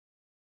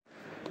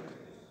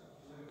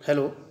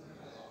Hello,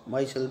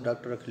 myself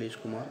Dr. Akhilesh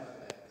Kumar,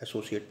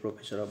 Associate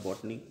Professor of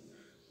Botany,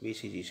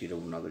 VCGC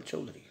Raghunagal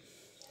Chaudhary.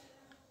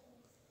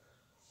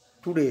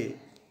 Today,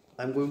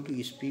 I am going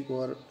to speak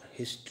our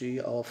history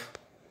of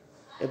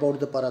about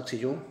the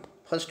peroxisome.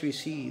 First, we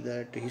see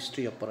that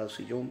history of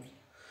peroxisome.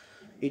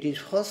 It is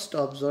first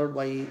observed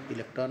by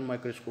electron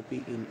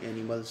microscopy in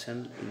animal cell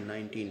in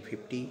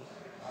 1950,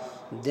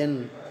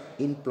 then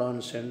in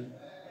plant cell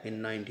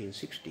in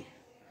 1960.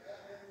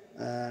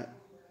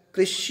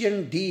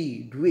 Christian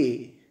D.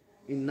 Dewey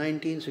in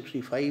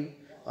 1965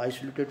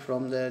 isolated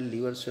from the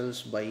liver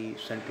cells by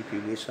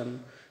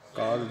centrifugation,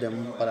 called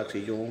them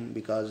peroxisome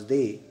because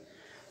they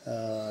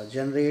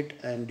generate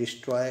and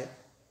destroy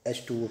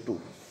H2O2.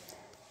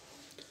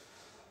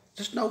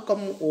 Just now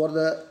come over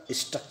the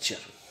structure.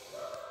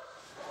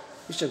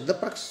 The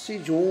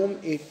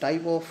peroxisome, a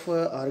type of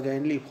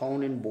organelle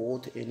found in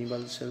both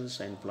animal cells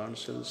and plant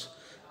cells.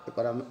 A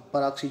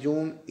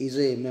peroxisome is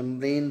a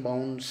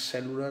membrane-bound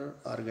cellular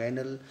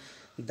organelle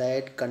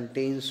that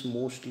contains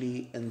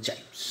mostly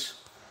enzymes.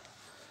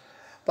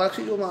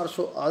 Peroxisome are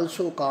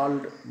also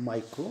called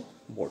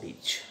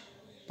microbodies.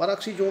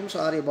 Peroxisomes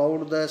are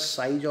about the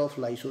size of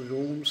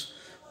lysosomes,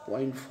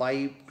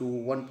 0.5 to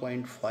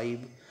 1.5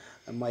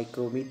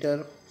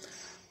 micrometer,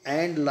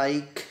 and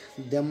like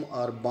them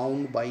are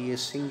bound by a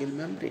single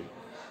membrane.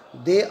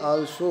 They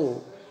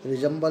also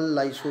resemble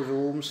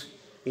lysosomes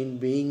in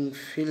being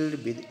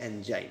filled with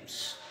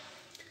enzymes.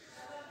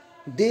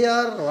 They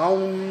are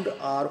round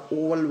or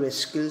oval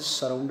vesicles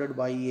surrounded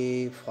by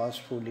a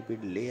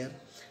phospholipid layer.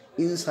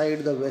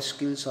 Inside the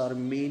vesicles are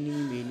many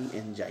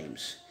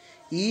enzymes.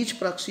 Each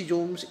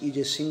peroxisome is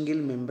a single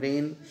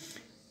membrane.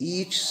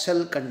 Each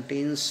cell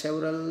contains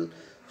several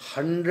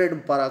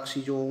hundred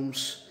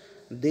peroxisomes.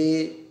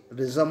 They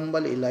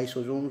resemble a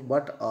lysosome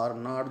but are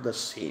not the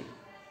same.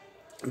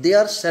 They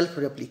are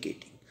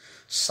self-replicating.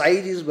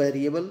 Size is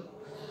variable,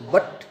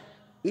 but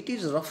it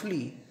is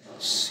roughly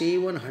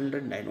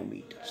 700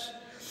 nanometers.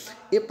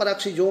 A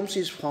peroxisome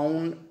is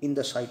found in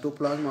the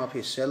cytoplasm of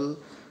a cell.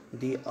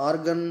 The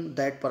organ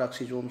that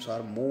peroxisomes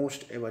are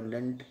most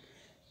abundant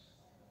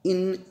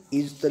in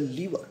is the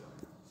liver.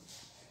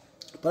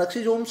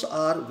 Peroxisomes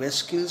are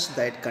vesicles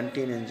that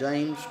contain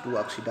enzymes to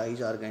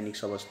oxidize organic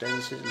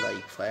substances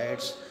like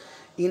fats.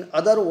 In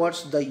other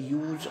words, they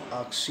use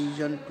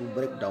oxygen to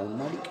break down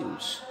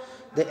molecules.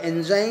 The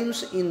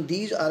enzymes in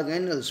these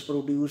organelles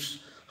produce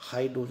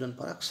hydrogen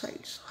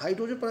peroxides.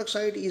 Hydrogen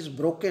peroxide is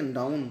broken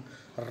down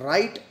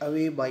right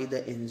away by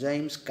the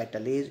enzymes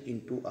catalase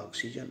into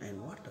oxygen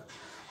and water.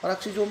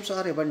 Peroxisomes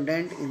are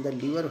abundant in the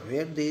liver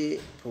where they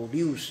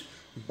produce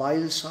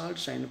bile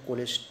salts and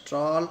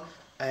cholesterol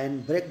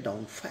and break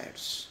down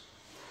fats.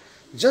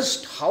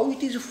 Just how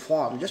it is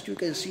formed, just you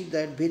can see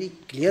that very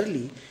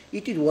clearly.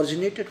 It is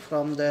originated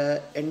from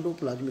the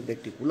endoplasmic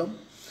reticulum.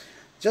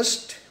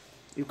 Just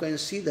you can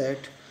see that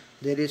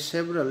there is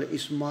several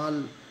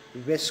small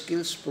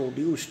vesicles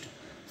produced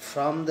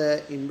from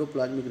the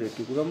endoplasmic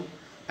reticulum,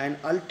 and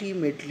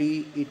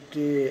ultimately it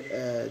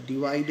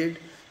divided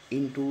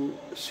into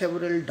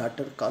several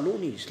daughter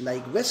colonies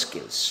like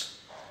vesicles.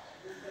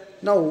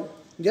 Now,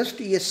 just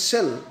a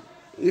cell,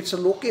 its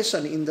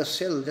location in the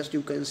cell, just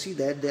you can see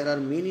that there are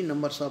many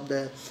numbers of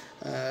the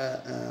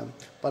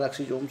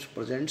peroxisomes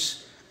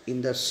present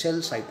in the cell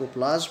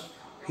cytoplasm,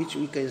 which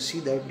we can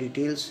see that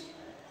details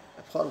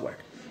forward.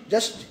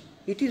 Just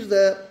it is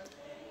the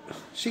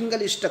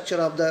single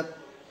structure of the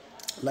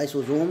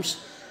lysosomes,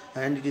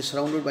 and it is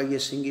surrounded by a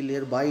single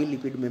layer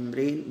bilipid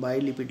membrane,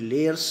 bilipid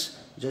layers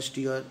just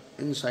here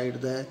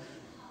inside the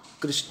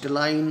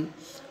crystalline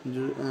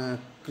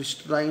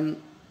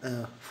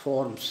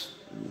forms.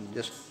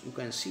 Just you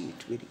can see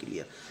it very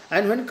clear,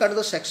 and when cut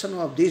the section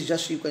of this,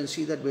 just you can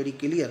see that very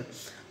clear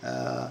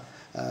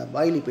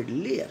bilipid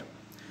layer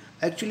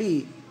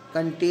actually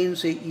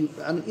contains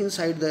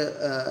inside the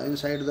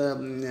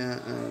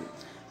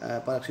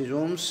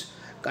peroxisomes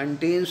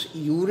contains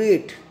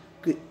urate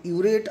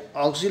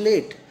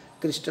oxalate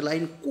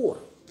crystalline core,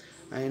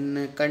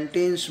 and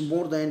contains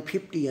more than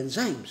 50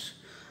 enzymes,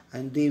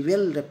 and they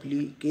will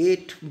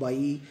replicate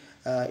by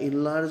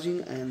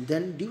enlarging and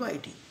then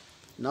dividing.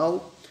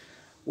 Now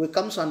we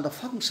comes on the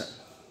function.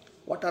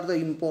 What are the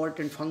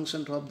important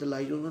functions of the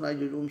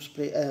lysosomes?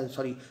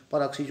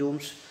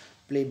 Peroxisomes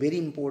play very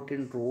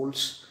important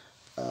roles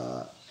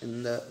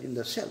in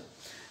the cell.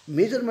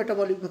 Major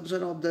metabolic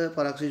function of the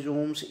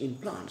peroxisomes in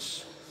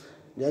plants,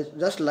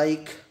 just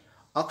like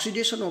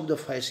oxidation of the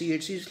fatty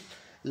acids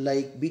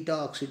like beta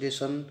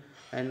oxidation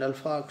and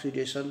alpha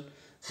oxidation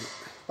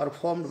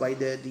performed by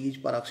these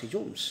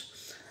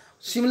peroxisomes.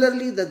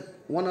 Similarly,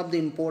 one of the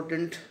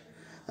important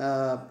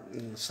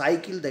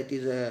cycle, that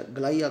is a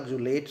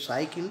glyoxylate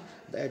cycle,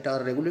 that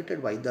are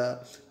regulated by the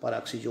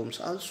peroxisomes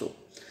also.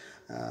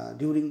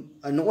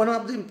 And one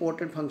of the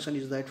important function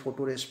is that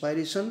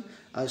photorespiration,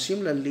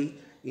 similarly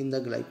in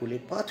the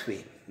glycolate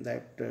pathway,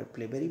 that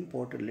play very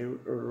important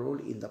role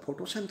in the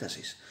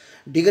photosynthesis.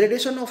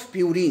 Degradation of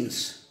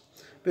purines.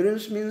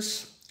 Purines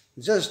means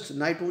just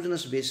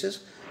nitrogenous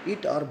bases.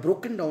 It are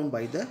broken down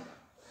by the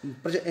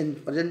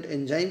present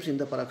enzymes in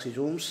the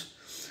peroxisomes.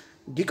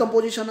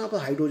 Decomposition of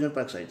hydrogen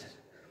peroxide.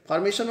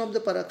 Formation of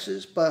the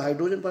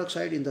hydrogen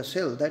peroxide in the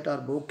cell that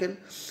are broken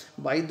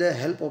by the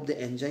help of the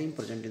enzyme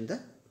present in the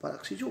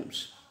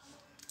peroxisomes.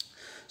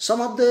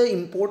 Some of the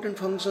important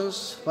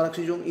functions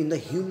peroxisome in the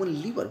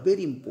human liver,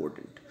 very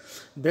important.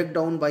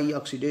 Breakdown by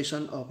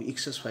oxidation of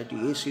excess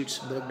fatty acids,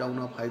 breakdown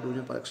of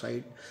hydrogen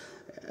peroxide,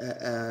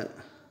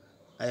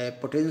 a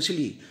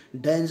potentially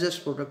dangerous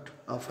product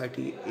of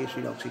fatty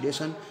acid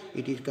oxidation.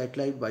 It is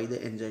catalyzed by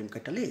the enzyme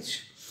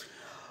catalase.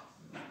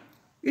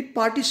 It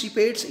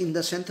participates in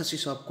the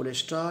synthesis of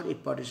cholesterol,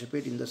 it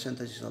participates in the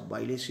synthesis of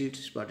bile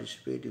acids, it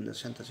participates in the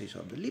synthesis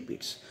of the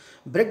lipids.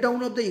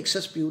 Breakdown of the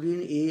excess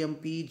purine,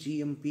 AMP,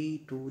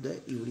 GMP to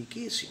the uric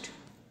acid.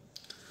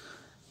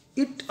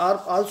 It are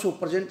also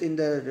present in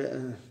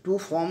the two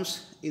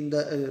forms, in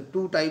the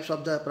two types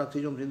of the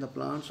peroxisomes in the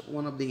plants,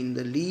 one of the in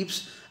the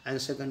leaves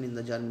and second in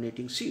the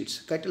germinating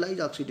seeds. Catalyze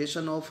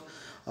oxidation of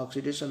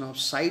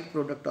side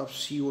product of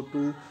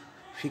CO2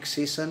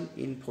 fixation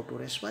in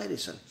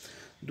photorespiration.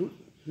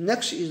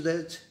 Next is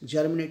the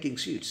germinating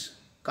seeds,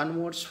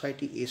 converts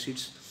fatty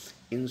acids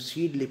in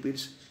seed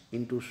lipids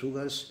into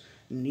sugars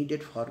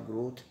needed for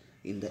growth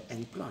in the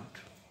young plant.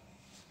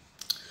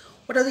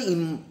 What are the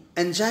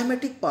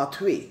enzymatic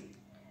pathway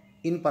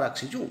in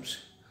peroxisomes?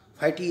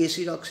 Fatty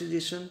acid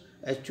oxidation,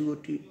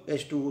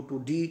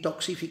 H2O2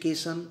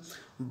 detoxification,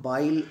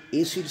 bile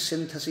acid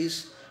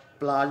synthesis,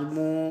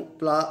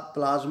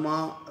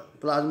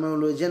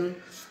 plasmalogen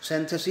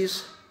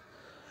synthesis,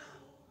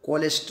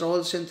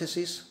 cholesterol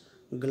synthesis,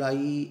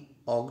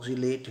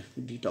 glyoxylate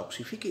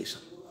detoxification.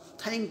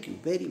 Thank you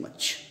very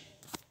much.